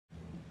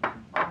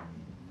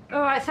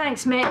All right,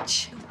 thanks,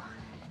 Mitch.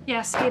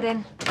 Yeah, skid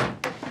in.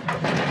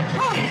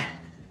 Oh.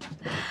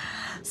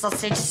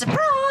 Sausage surprise!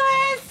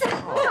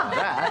 Oh,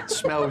 that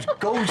smells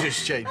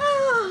gorgeous, Jean.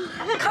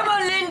 Oh. Come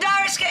on, Linda,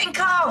 it's getting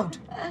cold.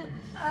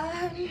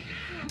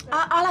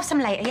 I'll have some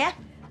later, yeah?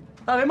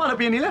 Oh, there might not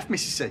be any left, Mrs.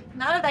 C.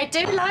 No, they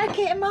do like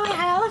it in my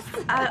house.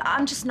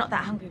 I'm just not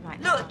that hungry right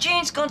now. Look,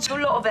 Jean's gone to a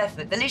lot of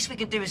effort. The least we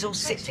can do is all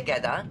sit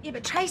together. Yeah,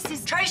 but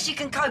Tracy's... Tracy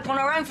can cope on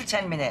her own for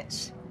 10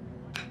 minutes.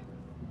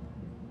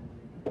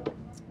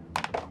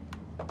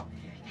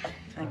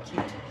 Thank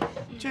you.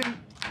 Jean,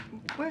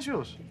 where's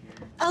yours?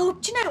 Oh,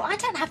 do you know, I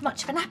don't have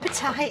much of an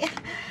appetite.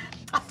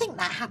 I think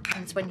that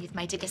happens when you've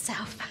made it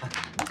yourself.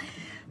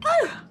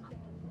 Oh,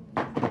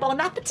 bon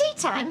appetit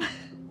time.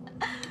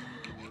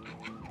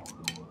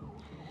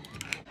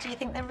 Do you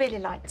think they really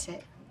liked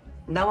it?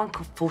 No one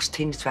can force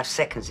Tina to have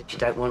seconds if you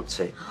don't want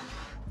to.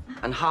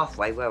 And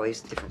halfway, well,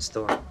 is a different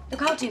story.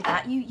 Look, I'll do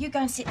that. You go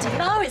and sit down.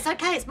 No, it's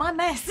OK. It's my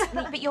mess.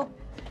 But you're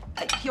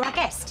a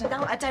guest.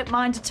 No, I don't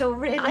mind at all,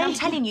 really. And I'm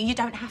telling you, you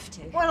don't have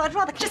to. Well, I'd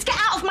rather just get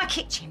out of my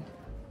kitchen.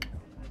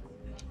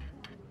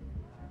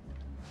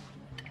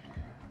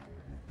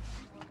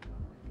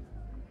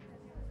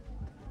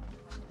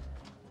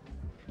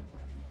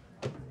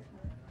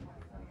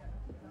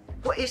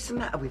 What is the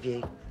matter with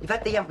you? You've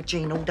had the hump with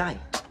Jean all day.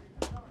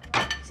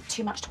 Is it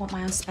too much to want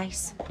my own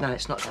space? No,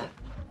 it's not that.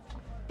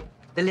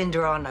 The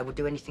Linda I know will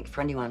do anything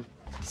for anyone.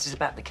 This is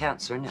about the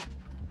cancer, isn't it?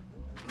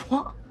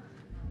 What?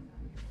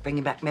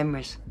 Bringing back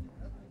memories.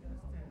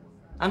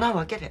 I know,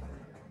 I get it.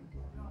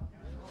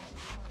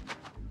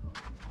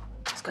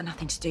 It's got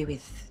nothing to do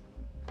with...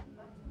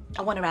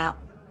 I want her out.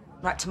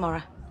 Right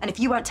tomorrow. And if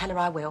you won't tell her,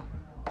 I will.